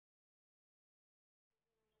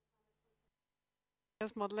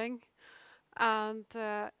modeling. And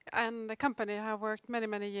the company have worked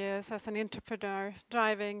many years as an entrepreneur,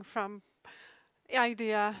 driving from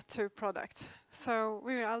idea to product. So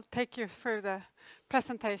I'll take you through the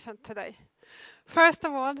presentation today. First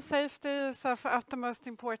of all, safety is of utmost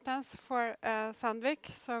importance for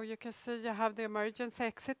Sandvik. So you can see you have the emergency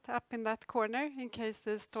exit up in that corner in case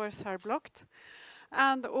these doors are blocked.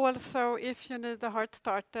 And also, if you need a heart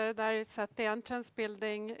starter, there is at the entrance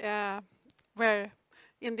building where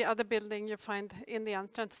in the other building you find in the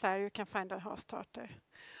entrance there you can find a heart starter.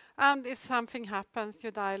 And if something happens,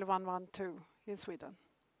 you dial 112 in Sweden.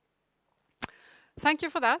 Thank you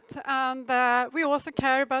for that. And we also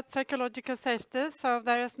care about psychological safety, so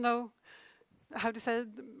there is no, how to say,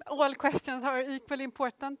 all questions are equally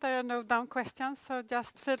important. There are no dumb questions, so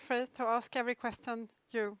just feel free to ask every question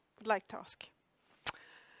you would like to ask.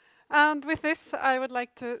 And with this, I would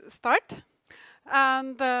like to start.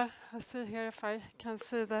 And let's see here if I can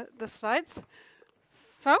see the slides.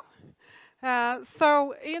 So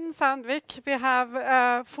in Sandvik, we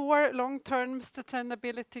have 4 long-term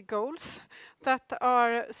sustainability goals that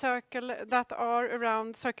are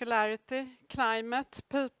around circularity, climate,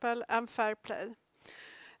 people, and fair play.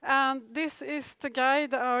 And this is to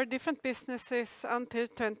guide our different businesses until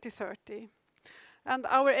 2030. And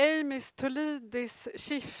our aim is to lead this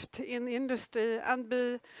shift in industry and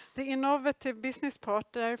be the innovative business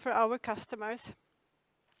partner for our customers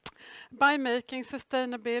by making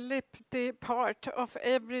sustainability part of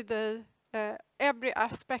every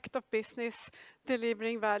aspect of business,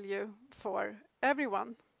 delivering value for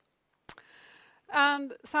everyone.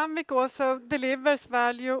 And Sandvik also delivers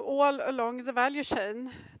value all along the value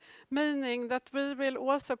chain, meaning that we will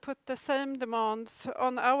also put the same demands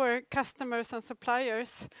on our customers and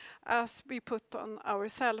suppliers as we put on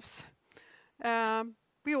ourselves.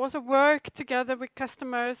 We also work together with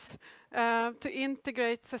customers to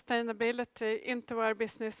integrate sustainability into our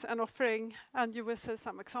business and offering, and you will see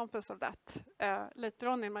some examples of that later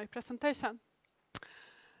on in my presentation.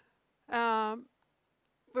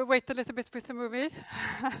 We'll wait a little bit with the movie.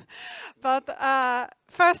 But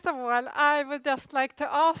first of all, I would just like to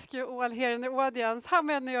ask you all here in the audience, how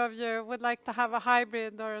many of you would like to have a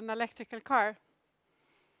hybrid or an electrical car?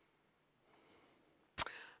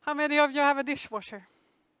 How many of you have a dishwasher?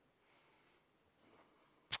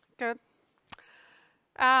 Good.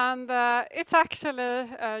 And it's actually,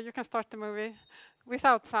 you can start the movie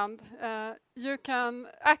without sound. You can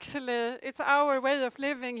actually, it's our way of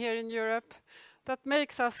living here in Europe that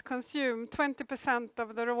makes us consume 20%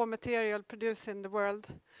 of the raw material produced in the world,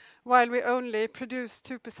 while we only produce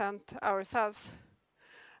 2% ourselves.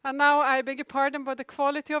 And now I beg your pardon, but the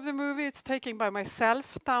quality of the movie is taken by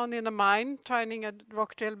myself down in a mine, trying a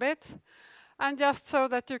rock drill bit. And just so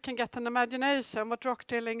that you can get an imagination what rock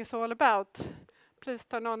drilling is all about, please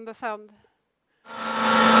turn on the sound. And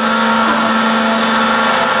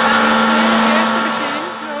you see, here's the machine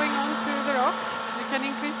going on to the rock. You can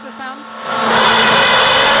increase the sound.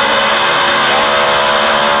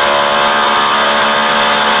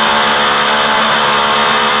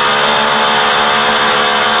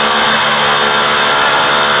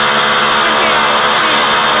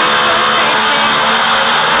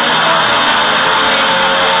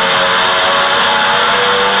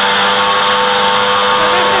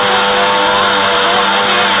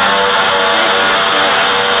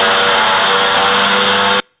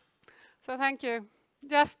 Thank you.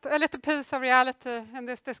 Just a little piece of reality in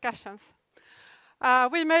these discussions.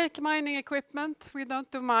 We make mining equipment. We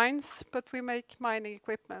don't do mines, but we make mining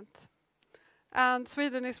equipment. And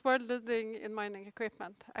Sweden is world leading in mining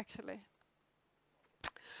equipment, actually.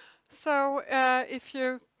 So if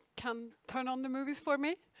you can turn on the movies for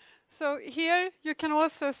me. So here you can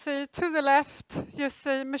also see to the left, you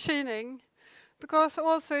see machining. Because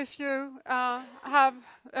also if you have,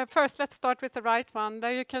 first let's start with the right one.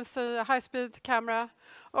 There you can see a high-speed camera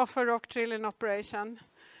of a rock drill in operation.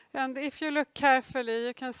 And if you look carefully,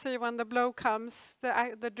 you can see when the blow comes,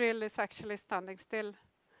 the drill is actually standing still.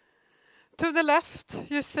 To the left,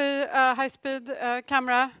 you see a high-speed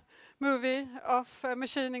camera movie of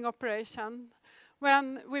machining operation.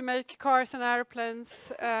 When we make cars and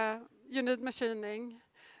airplanes, you need machining.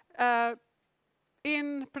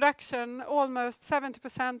 In production, almost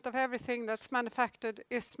 70% of everything that's manufactured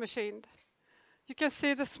is machined. You can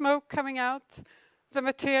see the smoke coming out. The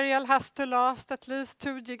material has to last at least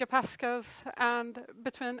 2 gigapascals and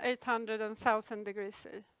between 800 and 1000 degrees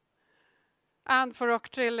C. And for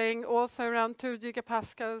rock drilling, also around 2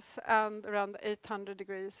 gigapascals and around 800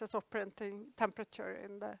 degrees as operating temperature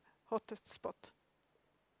in the hottest spot.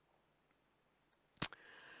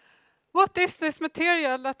 what is this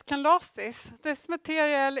material that can last this? This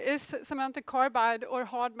material is cemented carbide or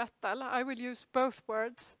hard metal. I will use both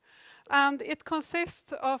words. And it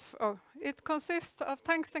consists of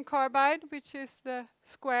tungsten carbide, which is the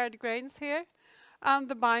squared grains here, and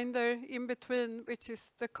the binder in between, which is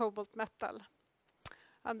the cobalt metal.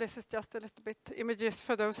 And this is just a little bit images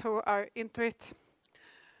for those who are into it.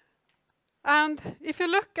 And if you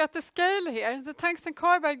look at the scale here, the tungsten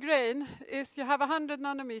carbide grain is, you have 100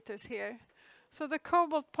 nanometers here. So the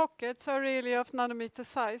cobalt pockets are really of nanometer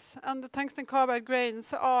size, and the tungsten carbide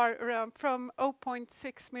grains are around from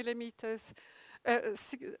 0.6 millimeters,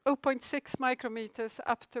 0.6 micrometers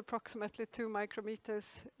up to approximately 2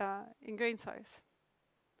 micrometers in grain size.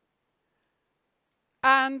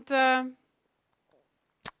 And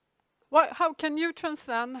how can neutrons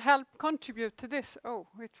then help contribute to this? Oh,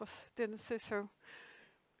 didn't say so.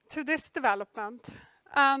 To this development.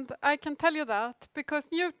 And I can tell you that because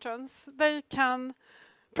neutrons, they can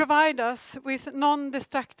provide us with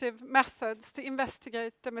non-destructive methods to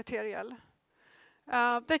investigate the material.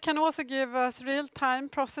 They can also give us real-time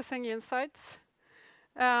processing insights.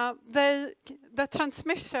 The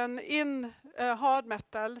transmission in hard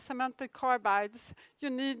metal, cemented carbides, you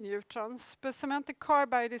need neutrons, but cemented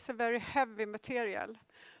carbide is a very heavy material.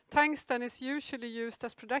 Tungsten is usually used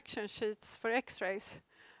as production sheets for X-rays,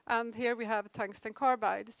 and here we have tungsten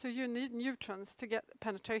carbide, so you need neutrons to get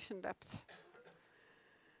penetration depth.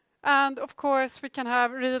 And of course we can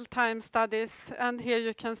have real-time studies, and here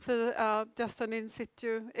you can see just an in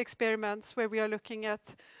situ experiments where we are looking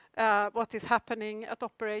at what is happening at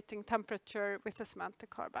operating temperature with the cemented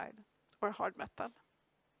carbide or hard metal.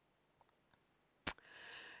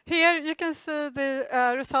 Here you can see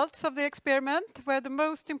the results of the experiment, where the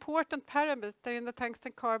most important parameter in the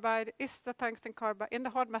tungsten carbide is the tungsten carbide in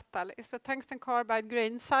the hard metal is the tungsten carbide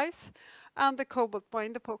grain size and the cobalt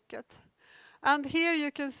binder pocket. And here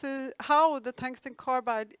you can see how the tungsten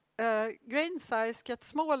carbide grain size gets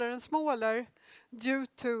smaller and smaller due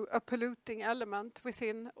to a polluting element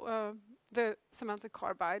within the cemented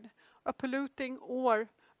carbide, a polluting or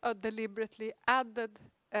a deliberately added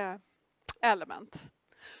element.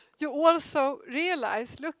 You also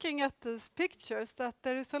realize, looking at these pictures, that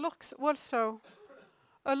there is also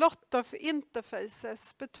a lot of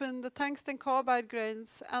interfaces between the tungsten carbide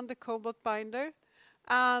grains and the cobalt binder,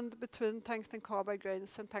 and between tungsten carbide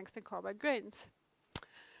grains and tungsten carbide grains.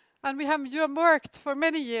 And we have worked for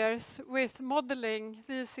many years with modeling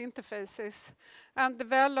these interfaces and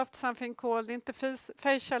developed something called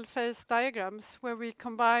interfacial phase diagrams, where we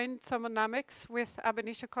combine thermodynamics with ab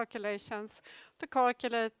initio calculations to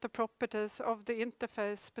calculate the properties of the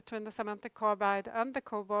interface between the cemented carbide and the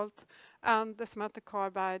cobalt, and the cemented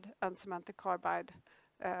carbide and cemented carbide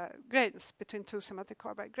grains, between two cemented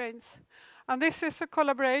carbide grains. And this is a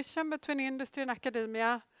collaboration between industry and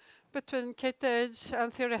academia, between KTH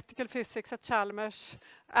and theoretical physics at Chalmers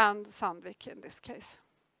and Sandvik in this case.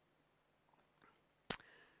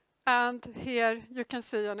 And here you can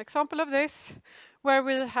see an example of this, where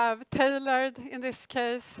we have tailored, in this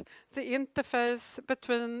case, the interface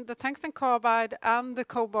between the tungsten carbide and the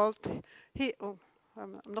cobalt.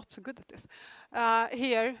 I'm not so good at this.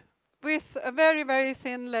 Here, with a very, very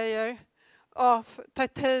thin layer of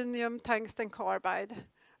titanium tungsten carbide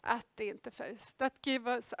at the interface that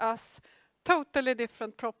gives us totally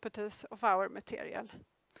different properties of our material.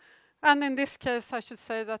 And in this case, I should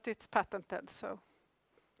say that it's patented, so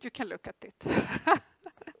you can look at it.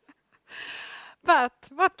 But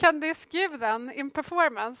what can this give then in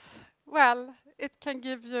performance? Well, it can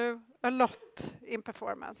give you a lot in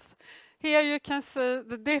performance. Here you can see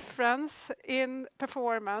the difference in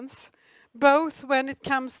performance, both when it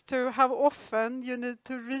comes to how often you need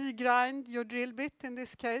to regrind your drill bit in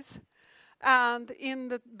this case, and in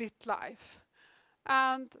the bit life.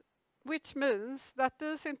 And which means that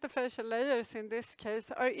these interfacial layers in this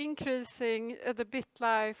case are increasing the bit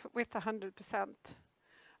life with 100%.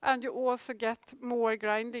 And you also get more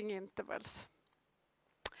grinding intervals.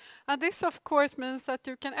 And this of course means that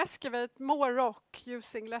you can excavate more rock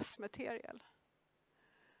using less material.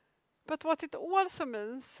 But what it also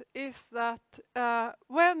means is that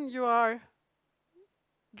when you are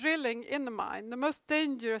drilling in the mine, the most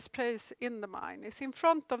dangerous place in the mine is in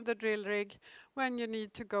front of the drill rig when you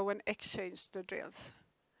need to go and exchange the drills.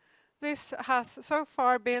 This has so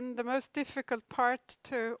far been the most difficult part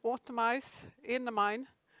to automate in the mine,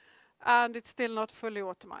 and it's still not fully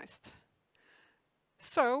automized.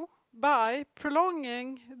 So by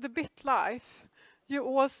prolonging the bit life, you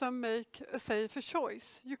also make a safer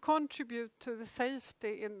choice. You contribute to the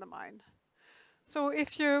safety in the mine. So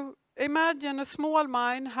if you imagine a small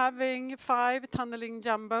mine having 5 tunneling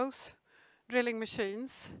jumbos, drilling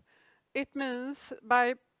machines, it means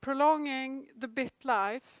by prolonging the bit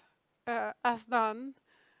life as done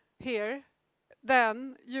here,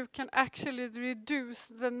 then you can actually reduce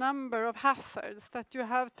the number of hazards that you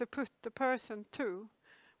have to put the person to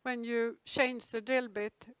when you change the drill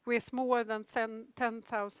bit with more than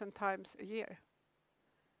 10,000 times a year.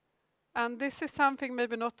 And this is something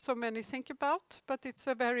maybe not so many think about, but it's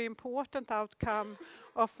a very important outcome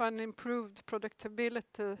of an improved productivity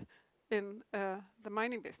in the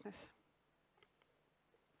mining business.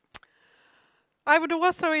 I would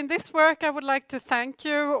also, in this work, I would like to thank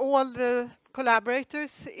you, all the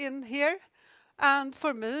collaborators in here. And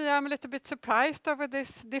for me, I'm a little bit surprised over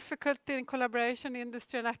this difficulty in collaboration,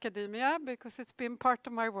 industry and academia, because it's been part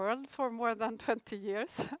of my world for more than 20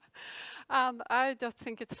 years. And I just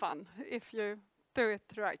think it's fun if you do it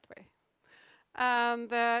the right way.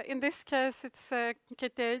 And in this case, it's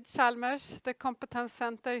KTH, Chalmers, the Competence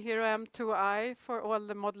Center, here M2I for all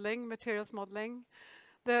the modeling, materials modeling,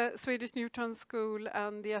 the Swedish Neutrons School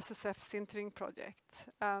and the SSF sintering project.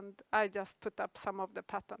 And I just put up some of the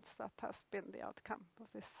patents that has been the outcome of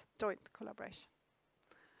this joint collaboration.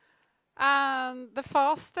 And the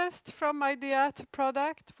fastest from idea to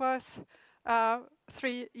product was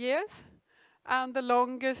 3 years. And the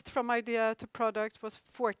longest from idea to product was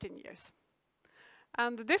 14 years.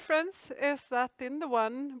 And the difference is that in the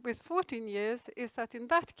one with 14 years is that in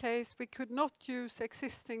that case we could not use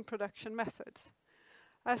existing production methods.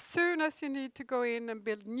 As soon as you need to go in and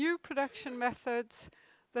build new production methods,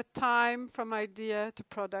 the time from idea to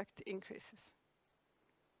product increases.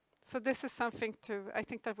 So this is something I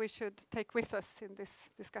think that we should take with us in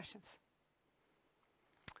these discussions.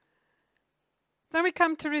 Then we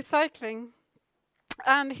come to recycling.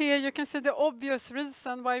 And here you can see the obvious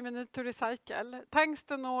reason why we need to recycle.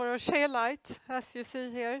 Tungsten or scheelite, as you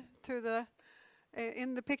see here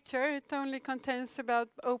in the picture, it only contains about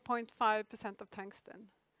 0.5% of tungsten,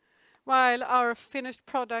 while our finished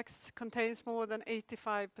products contains more than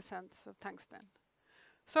 85% of tungsten.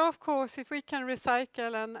 So of course, if we can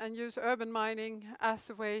recycle and use urban mining as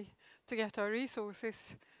a way to get our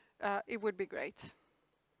resources, it would be great.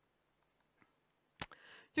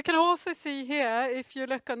 You can also see here, if you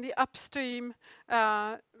look on the upstream,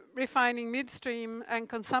 refining midstream and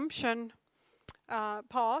consumption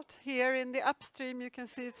part, here in the upstream you can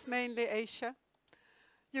see it's mainly Asia.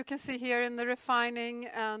 You can see here in the refining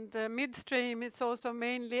and midstream it's also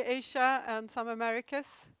mainly Asia and some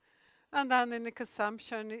Americas. And then in the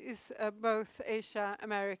consumption is both Asia,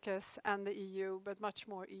 Americas and the EU, but much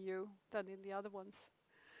more EU than in the other ones.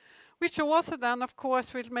 Which also then, of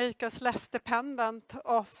course, will make us less dependent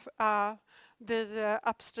of the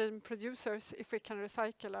upstream producers if we can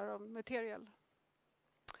recycle our own material.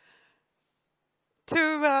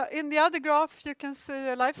 In the other graph, you can see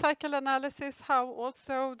a life cycle analysis, how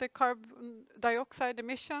also the carbon dioxide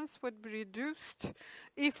emissions would be reduced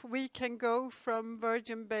if we can go from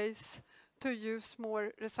virgin base to use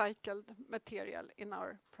more recycled material in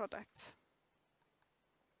our products.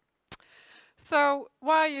 So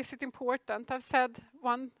why is it important? I've said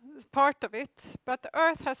one part of it, but the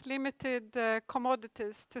Earth has limited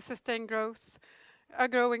commodities to sustain growth, a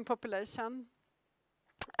growing population,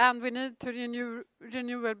 and we need to renew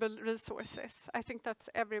renewable resources. I think that's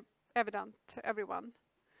evident to everyone.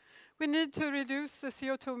 We need to reduce the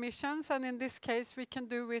CO2 emissions, and in this case we can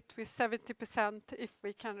do it with 70% if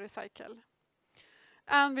we can recycle.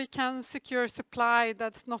 And we can secure supply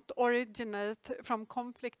that's not originate from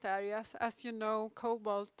conflict areas. As you know,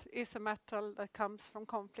 cobalt is a metal that comes from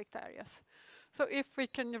conflict areas. So if we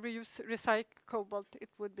can recycle cobalt, it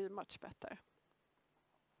would be much better.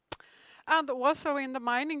 And also in the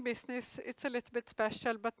mining business, it's a little bit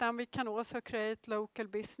special, but then we can also create local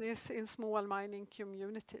business in small mining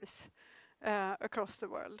communities across the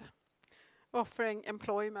world, offering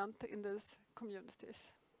employment in these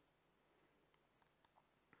communities.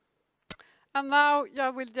 And now I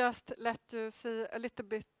will just let you see a little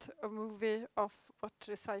bit of a movie of what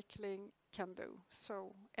recycling can do.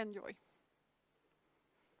 So enjoy.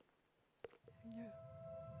 Yeah.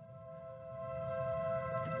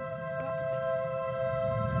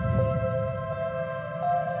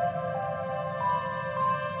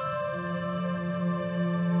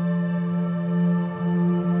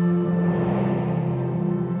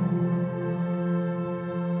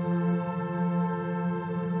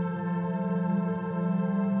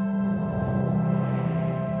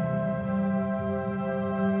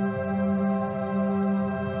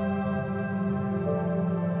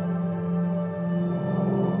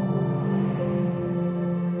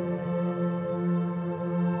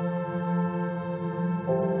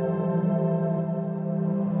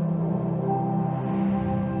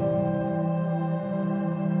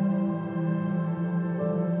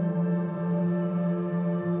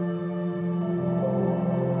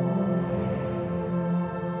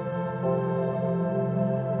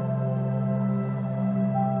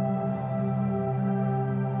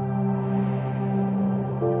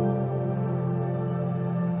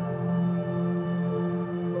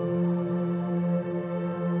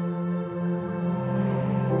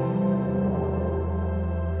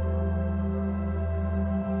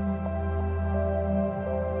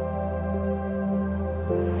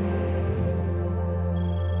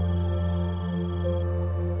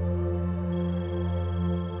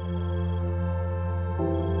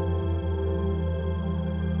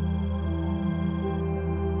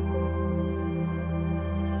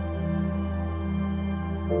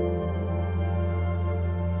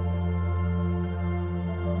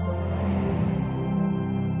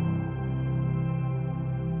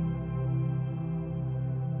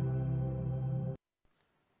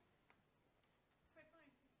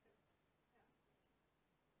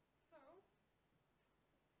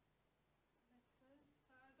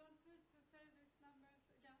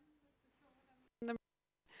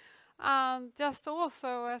 And just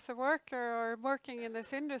also as a worker or working in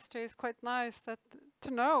this industry, it's quite nice that to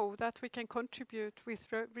know that we can contribute with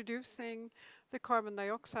reducing the carbon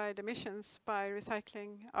dioxide emissions by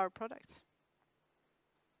recycling our products.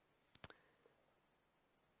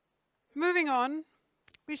 Moving on,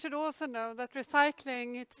 we should also know that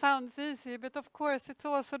recycling, it sounds easy, but of course it's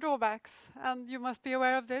also drawbacks, and you must be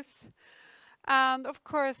aware of this. And of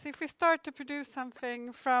course, if we start to produce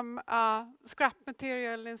something from scrap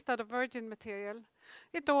material instead of virgin material,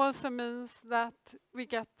 it also means that we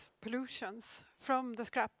get pollutions from the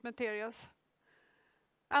scrap materials.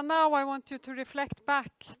 And now I want you to reflect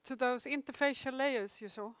back to those interfacial layers you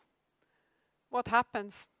saw. What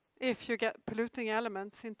happens if you get polluting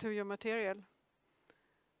elements into your material?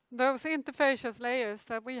 Those interfacial layers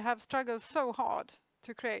that we have struggled so hard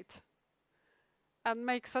to create and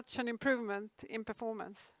make such an improvement in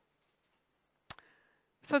performance.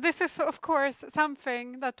 So this is, of course,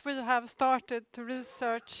 something that we have started to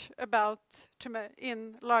research about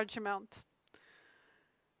in large amount.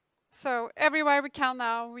 So everywhere we can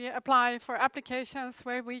now, we apply for applications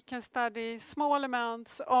where we can study small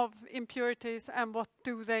amounts of impurities and what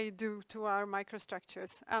do they do to our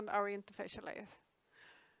microstructures and our interfacial layers.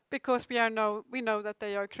 Because we know that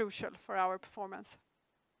they are crucial for our performance.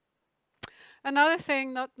 Another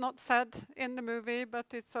thing not said in the movie, but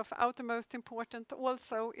it's of utmost importance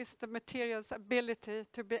also, is the material's ability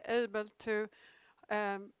to be able to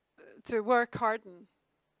work harden.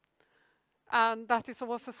 And that is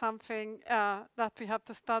also something that we have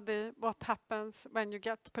to study, what happens when you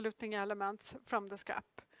get polluting elements from the scrap.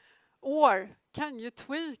 Or can you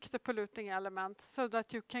tweak the polluting elements so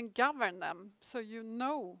that you can govern them, so you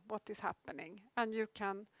know what is happening and you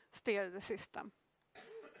can steer the system.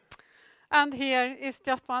 And here is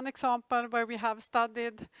just one example where we have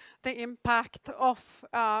studied the impact of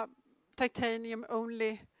titanium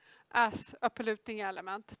only as a polluting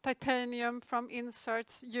element. Titanium from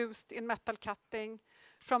inserts used in metal cutting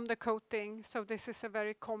from the coating. So this is a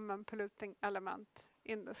very common polluting element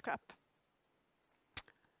in the scrap.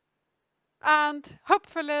 And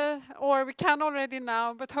hopefully, or we can already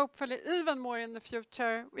now, but hopefully even more in the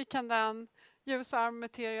future, we can then use our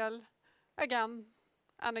material again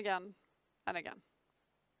and again and again.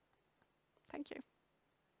 Thank you.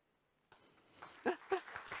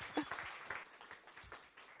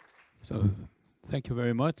 So thank you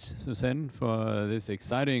very much, Susanne, for this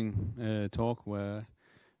exciting talk where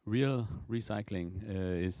real recycling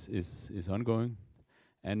is ongoing.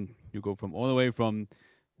 And you go from all the way from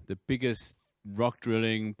the biggest rock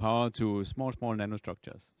drilling power to small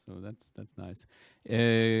nanostructures. So that's nice.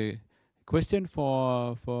 Question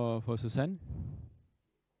for Susanne?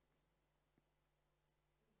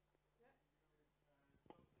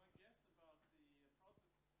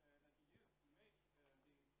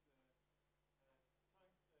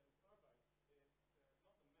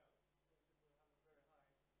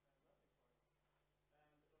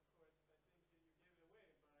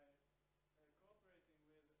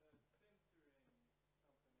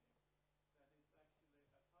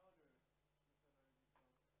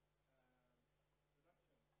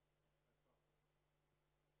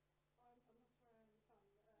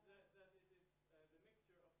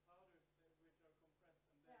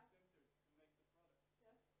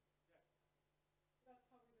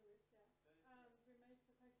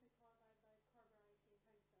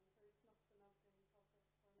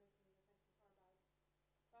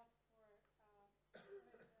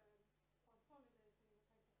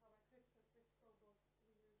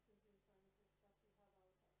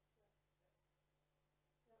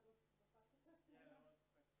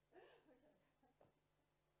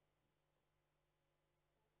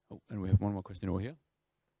 Oh, and we have one more question over here.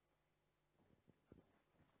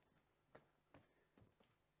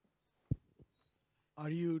 Are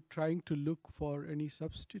you trying to look for any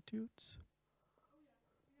substitutes?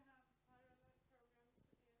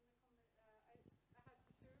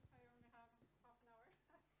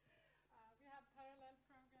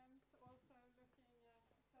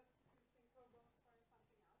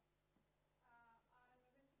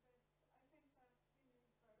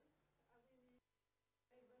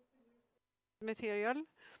 Material,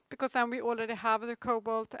 because then we already have the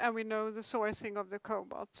cobalt and we know the sourcing of the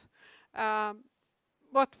cobalt.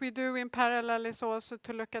 What we do in parallel is also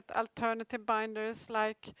to look at alternative binders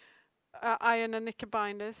like iron and nickel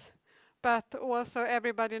binders. But also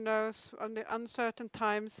everybody knows on the uncertain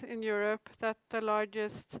times in Europe that the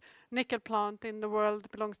largest nickel plant in the world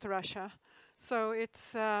belongs to Russia. So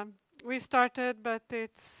it's we started, but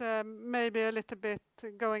it's maybe a little bit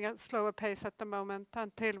going at slower pace at the moment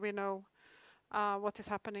until we know what is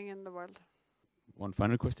happening in the world. one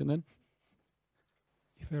final question then.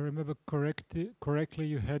 If I remember correctly,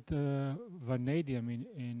 you had vanadium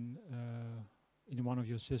in one of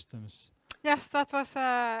your systems. Yes, that was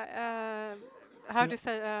how do you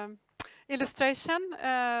say illustration.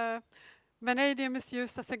 Vanadium is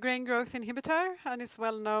used as a grain growth inhibitor and is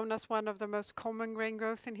well known as one of the most common grain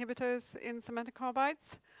growth inhibitors in cemented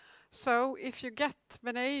carbides. So if you get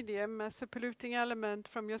vanadium as a polluting element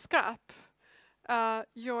from your scrap,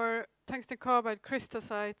 your tungsten carbide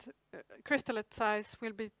crystallite size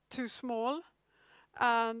will be too small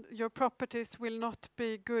and your properties will not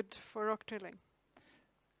be good for rock drilling.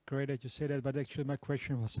 Great that you say that, but actually my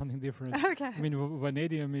question was something different. Okay. I mean,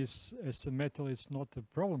 vanadium is, as a metal, it's not a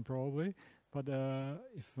problem probably, but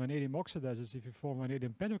if vanadium oxidizes, if you form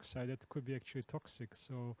vanadium pentoxide, that could be actually toxic.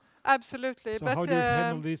 So absolutely. So but how do you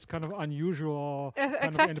handle these kind of unusual kind of end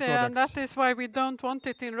exactly, and products? that is why we don't want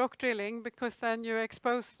it in rock drilling, because then you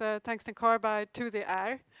expose the tungsten carbide to the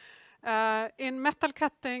air. In metal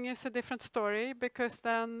cutting is a different story, because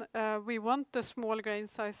then we want the small grain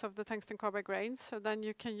size of the tungsten carbide grains, so then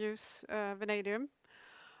you can use vanadium.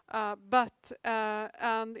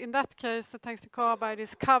 And in that case, the tungsten carbide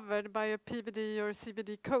is covered by a PVD or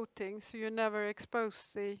CVD coating, so you never expose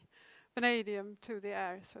the vanadium to the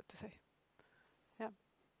air, so to say. Yeah,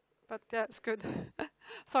 but yeah, it's good.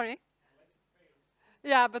 Sorry.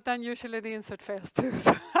 Yeah, but then usually the insert fails too.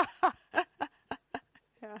 So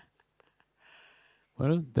yeah.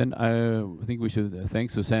 Well, then I think we should thank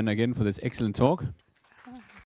Susanne again for this excellent talk.